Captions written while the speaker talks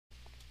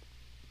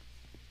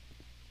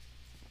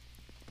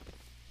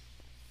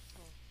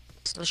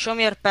So show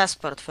me your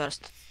passport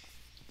first.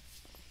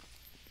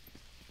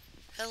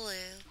 Hello.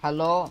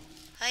 Hello.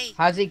 Hi.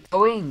 How's it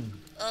going?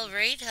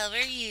 Alright, how are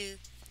you?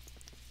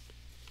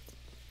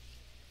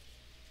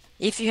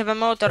 If you have a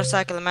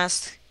motorcycle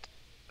mask,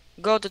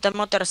 go to the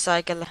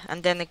motorcycle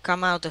and then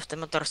come out of the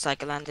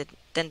motorcycle and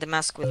then the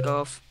mask will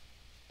go off.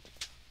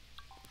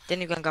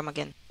 Then you can come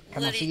again.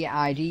 Can I see your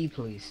ID,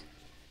 please?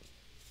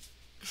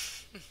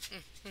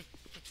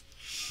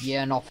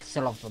 You're an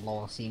officer of the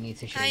law, so you need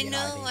to show I your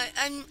know,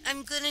 ID.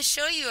 I'm gonna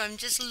show you. I'm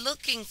just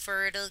looking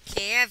for it,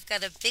 okay? I've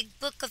got a big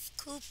book of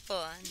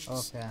coupons.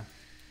 Okay.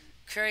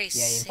 Christ.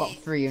 Yeah, you've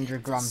got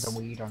 300 grams of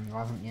weed on you,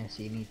 haven't you?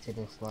 So you need to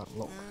just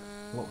look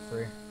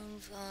through.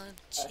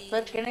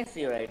 Sir, can I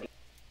see your ID?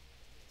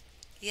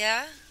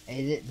 Yeah?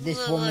 Is it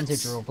this woman's a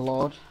drug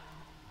lord?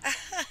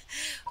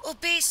 Oh,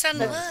 based on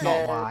No, what? it's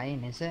not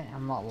lying, is it?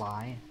 I'm not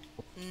lying.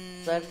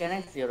 Sir, can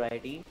I see your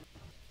ID?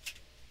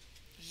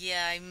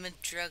 Yeah, I'm a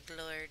drug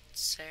lord,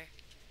 sir.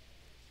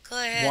 Go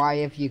ahead. Why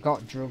have you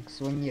got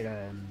drugs when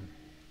you're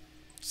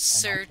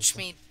Search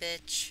me,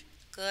 bitch.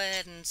 Go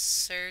ahead and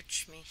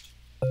search me.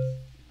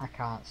 I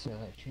can't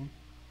search you.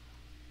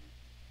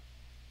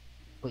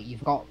 But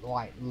you've got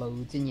like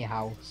loads in your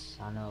house.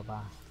 I know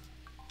that.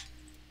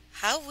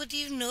 How would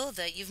you know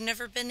that? You've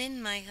never been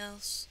in my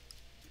house.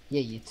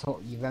 Yeah, you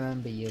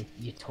remember you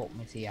took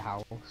me to your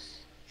house.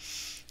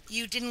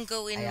 You didn't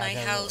go in my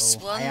house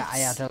once. I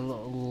had a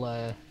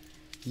little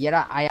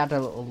yeah, I had a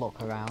little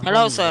look around.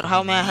 Hello, sir.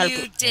 How may I help you?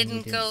 You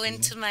didn't go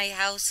into my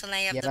house, and I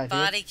have the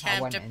body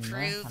cam to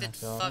prove it,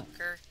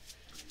 fucker.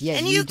 Yeah,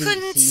 and you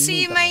couldn't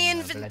see my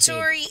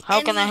inventory.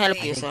 How can I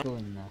help you, sir?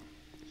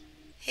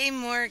 Hey,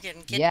 Morgan,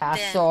 get Yeah, down. I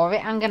saw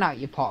it hanging out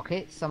your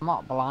pockets. I'm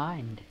not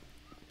blind.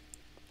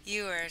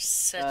 You are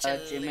such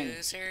a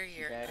loser.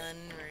 You're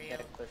unreal.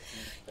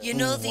 You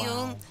know the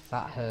only...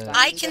 That hurt.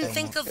 I can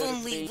think of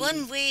only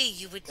one way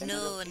you would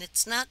know, and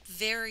it's not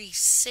very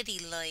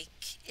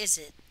city-like, is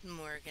it,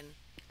 Morgan?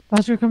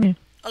 Oscar, come here.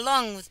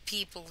 Along with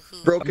people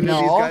who... Broken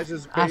into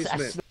these guys'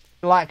 basement.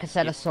 Like I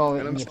said, I saw it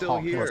And in I'm your still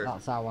pocket. here.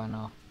 That's how I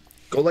know.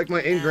 Go like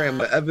my Ingram.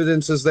 The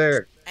evidence is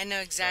there. I know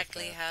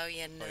exactly how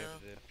you know.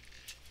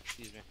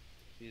 Excuse me.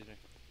 Excuse me.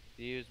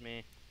 Excuse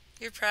me.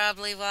 You're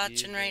probably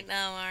watching right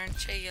now,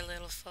 aren't you, you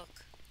little fuck?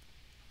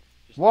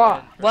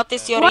 What? What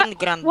is your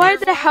Ingram? Why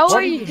the hell What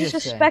are did you you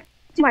just say?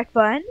 disrespecting my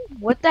fun?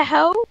 What the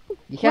hell?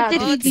 You can't What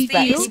did he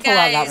disrespect do? people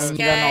like that when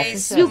you're an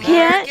officer. You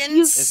can't.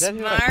 You Is that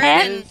who I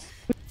Morgan, think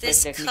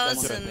this it is? That's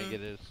what I think cousin.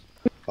 it is.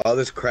 All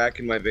this crack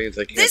in my veins.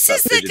 I can't This stop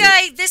is the fidgeting.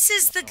 guy. This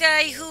is the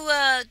guy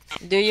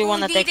who Do you who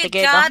wanna take the needed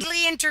gate off?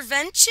 godly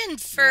intervention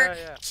for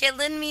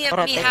killing me at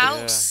Alright, me yeah.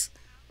 house.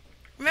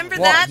 Remember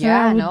What? that?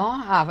 Yeah, no,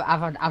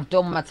 I've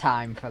done my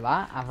time for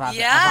that. I've had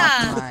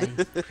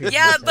my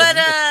Yeah, but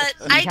I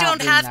can't don't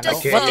bring have that to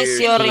up. What is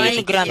your fully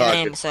Ingram talk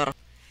name, it. sir?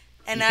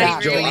 And You I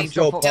can't Joe, bring I'm really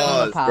Joe stuff up in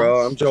Paz, the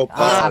bro. pants. I'm Joe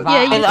Paz.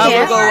 Yeah, you I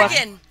will can. go.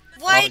 Morgan,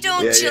 why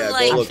don't yeah, you yeah, go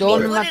like look me?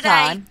 for it. What did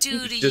I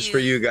do to you? Just for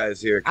you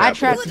guys here, I Captain.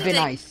 tried What to did be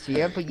I- nice to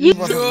you, but you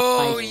wasn't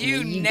No, nice to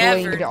you me. You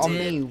never blamed it on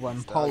did. me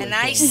when Polly And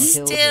I came and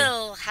killed you.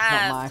 still my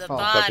have the fault.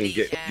 body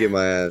Fucking cam. get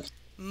my ass.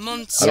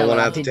 Months I don't ago.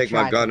 wanna have to did take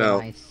my try gun be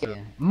out. nice to you.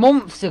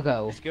 Months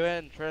ago. Just go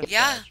ahead and trespass.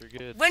 Yeah. You're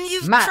good. When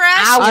you Matt,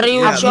 crashed, Are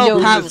you Yeah, Joe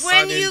look at Paz? this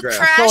when on you Ingram.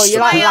 crashed you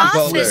my like last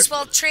office week.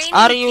 while training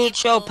Are you people,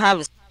 Joe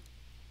Paz?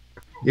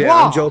 Yeah, What?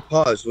 I'm Joe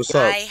Paz. What's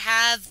up? I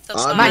have the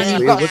Honestly, Man, body you've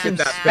look got at some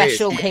that face.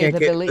 special You can't get as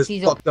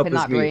capabilities up fucked up in as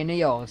that me. brain of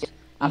yours.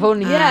 I've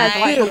only been Yeah, here for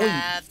like a I week.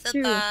 have the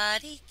True.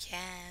 body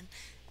can.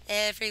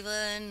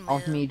 Everyone will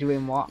Of me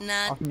doing what?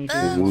 not Of me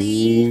doing what?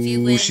 believe you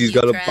Ooh, when she's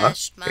you got a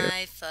crashed butt.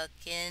 my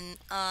fucking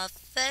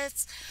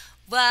office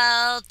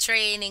while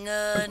training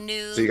a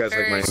new So you guys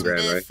like my person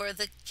Ingram, right? before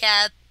the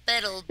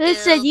Capitol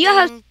Listen, you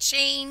building have-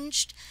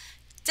 changed.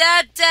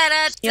 Da da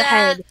da Your da.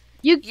 head.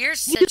 You're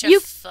such a you-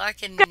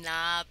 fucking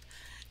knob.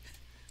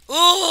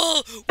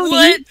 Oh,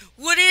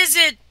 what is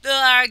it?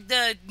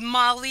 The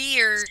Molly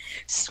or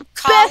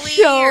Collie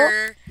Special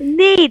or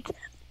needs.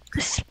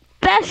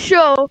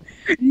 Special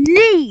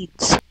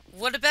needs.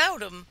 what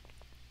about him?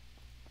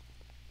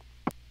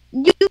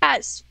 You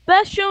got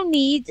special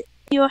needs in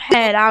your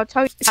head. I'll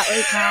tell you that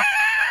right now.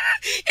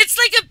 It's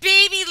like a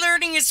baby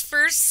learning his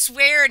first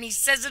swear and he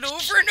says it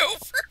over and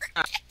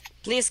over.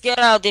 Please get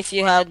out if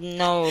you have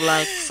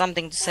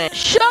something to say.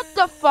 Shut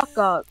the fuck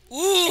up.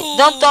 Ooh.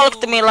 Don't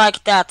talk to me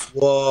like that.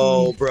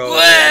 Whoa, bro. Whoa,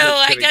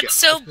 I'm I gonna got get-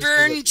 so this is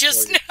burned what's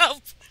just for you. now.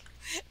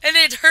 And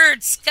it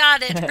hurts.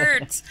 God, it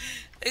hurts.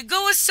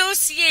 Go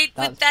associate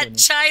with That's that funny.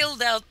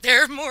 child out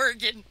there,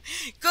 Morgan.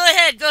 Go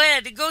ahead.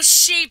 Go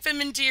shape him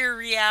into your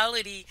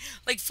reality.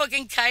 Like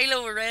fucking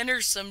Kylo Ren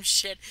or some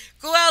shit.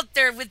 Go out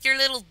there with your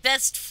little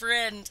best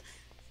friend.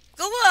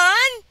 Go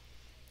on.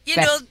 You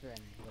know, Best friend.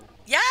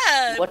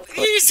 yeah. What-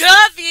 He's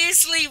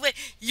obviously...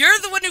 You're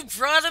the one who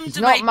brought him He's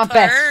to not my party.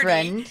 best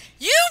friend.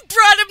 You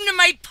brought him to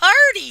my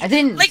party. I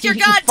didn't. Like your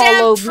you goddamn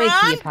followed me to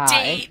prom your party.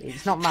 date.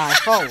 It's not my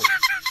fault.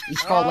 He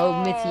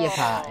followed me to your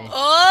party.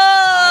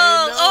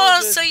 Oh,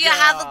 this so you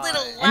have a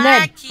little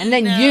lackey And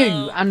then now.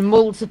 you and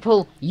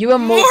multiple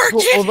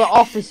other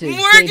officers gave me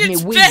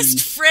Morgan's weed.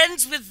 best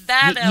friends with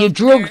that You out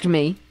drugged there.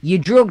 me. You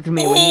drugged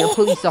me when you're a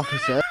police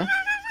officer.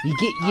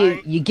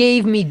 You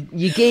gave me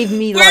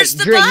Where's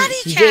the like drinks. body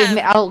You gave cam?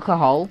 me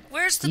alcohol.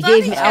 Where's the You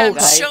body gave me cam?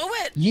 alcohol. Show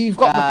it. You've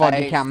got the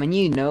body Guys. cam and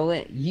you know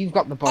it. You've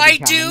got the body I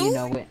cam do? and you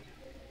know it.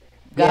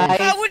 Guys,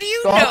 How would you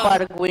stop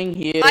know? arguing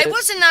here. I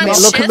wasn't on Mate,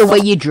 look shift. at the way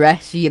you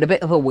dress. You're a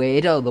bit of a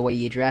weirdo the way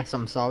you dress.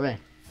 I'm sorry.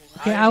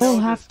 Okay, I will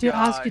have to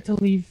ask you to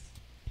leave,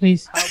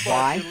 please. How about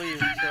Why? you leave,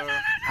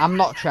 sir? I'm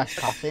not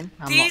trespassing.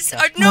 These I'm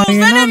are not no.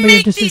 you're Let not, him but you're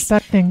make these.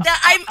 disrespecting.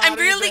 I'm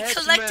really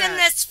collecting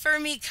this for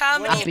me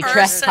comedy I'd be Where's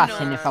trespassing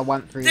arsenal. if I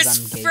went through them This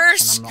gates. and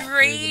first I'm not through them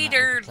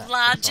grader metal detectors, so I'm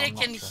logic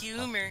not and trespassing.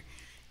 humor.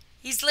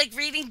 He's like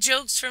reading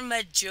jokes from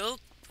a joke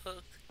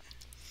book.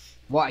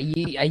 What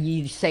are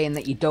you saying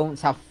that you don't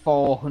have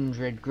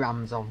 400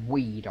 grams of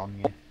weed on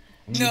you?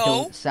 And you No.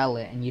 don't sell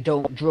it and you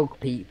don't drug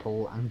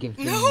people and give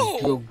them No.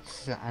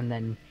 drugs and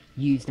then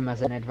use them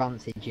as an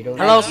advantage. You don't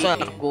Hello, do sir.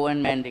 that. Go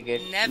and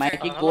mandate. Never.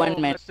 Mikey, go Hello, and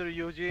mandate. Mr.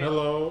 Eugene.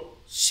 Hello.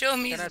 Show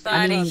me Can I the say-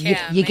 I body mean, you,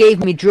 cam. you man.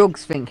 gave me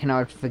drugs thinking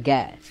I'd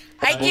forget.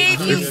 I gave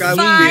This you guy was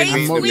 5 being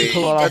mean to me. weed,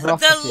 Multiple other the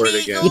officers.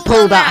 legal You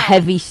pulled out amount.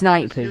 heavy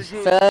snipers.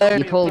 Sir,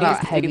 You pulled out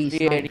please heavy leave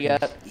the area.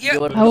 snipers.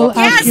 You're- I will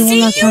Yeah, ask you one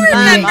see, last you time, please.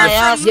 remember I from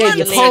asked Yeah, you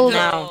months pulled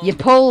ago. you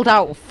pulled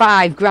out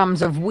 5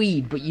 grams of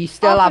weed, but you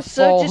still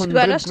Officer, have just 400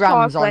 let us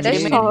grams talk, on let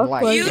us you. talk,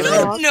 Like, let You us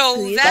don't talk, know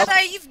please.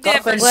 that. You've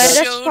never and let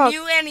us shown talk.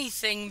 you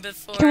anything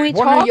before. Can we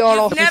one of talk? your You've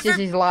officers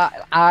never- is like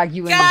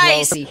arguing as well,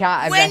 Guys, so you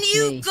can't when arrest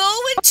you me. go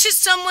into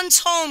someone's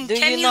home, Do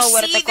can you you know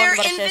where see the their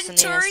conversation is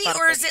inventory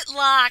or is started? it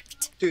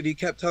locked? Dude, he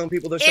kept telling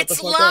people to shut the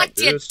It's fuck up. locked,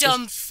 Dude, you it's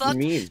dumb just fuck.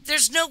 mean.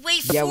 There's no way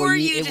Yeah, for well,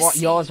 you to see.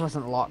 yours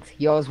wasn't locked.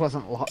 Yours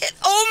wasn't locked.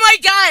 Oh my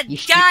god, You're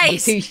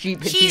guys! too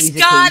stupid to He's use a key,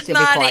 god so be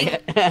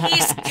modding. quiet.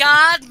 He's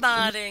god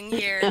modding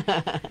here.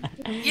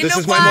 You This know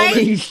is my why? moment.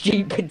 Too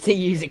stupid to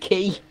use a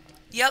key.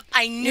 Yep,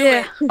 I knew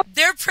Yeah. it.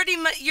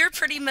 You're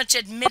pretty much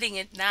admitting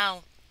it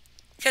now.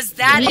 Cause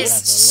that Yeah, is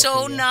whatever, so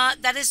look at you.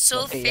 not. That is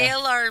so Look at you.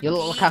 fail RP. You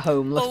look like a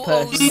homeless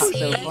person. That's so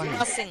OOC. funny.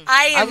 Nothing.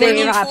 I am Fear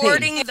RP.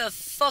 reporting the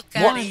fuck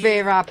out What's of you.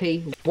 fear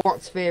RP?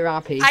 What's fear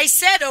RP? I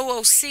said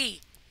OOC.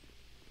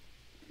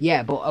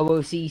 Yeah, but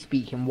OOC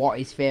speaking, what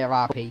is fear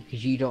RP?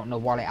 Because you don't know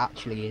what it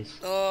actually is.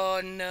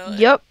 Oh no.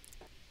 Yup.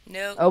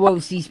 No.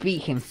 OOC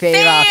speaking, fear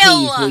Fail!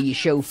 RP is where you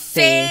show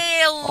fear.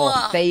 Fail.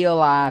 Or fail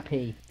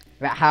RP.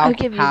 Right, how, I'll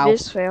give you how,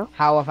 this fail.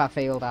 how have I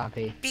failed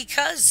RP?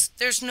 Because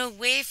there's no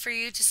way for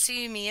you to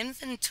see me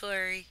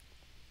inventory.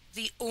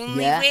 The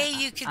only Yeah, way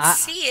you could I-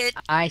 see it.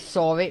 I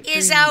saw it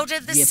Is through out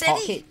of the your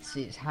city.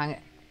 pockets.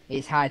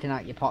 It's hiding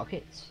out your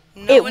pockets.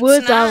 No, It it's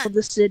was not. out of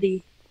the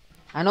city.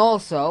 And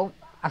also,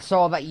 I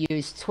saw that you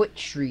was Twitch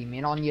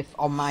streaming on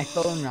my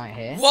phone right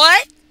here.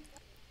 What?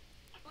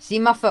 See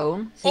my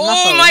phone? See my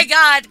Oh phone? my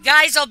god,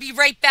 guys, I'll be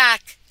right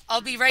back. I'll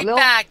be right look,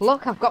 back.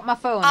 Look, I've got my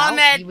phone out.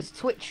 Ahmed. You was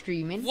Twitch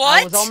streaming. I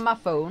What? was on my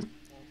phone.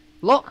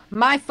 Look,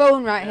 my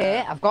phone right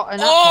here. I've got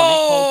an app on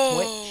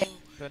it called Twitch.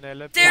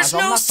 Penelope. There's I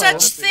was on no my such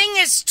phone. thing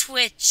as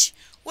Twitch.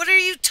 What are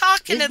you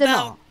talking Is there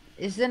about? not?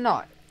 Is there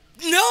not?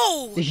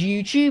 No. There's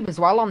YouTube as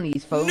well on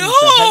these phones. No!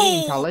 They're very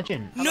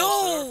intelligent.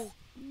 No.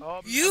 Oh,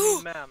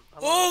 You- ma'am.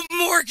 Oh,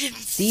 Morgan,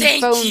 These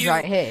thank phones you.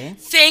 right here.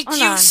 Thank Hold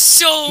you on.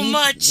 so these-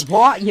 much.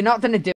 What? You're not gonna do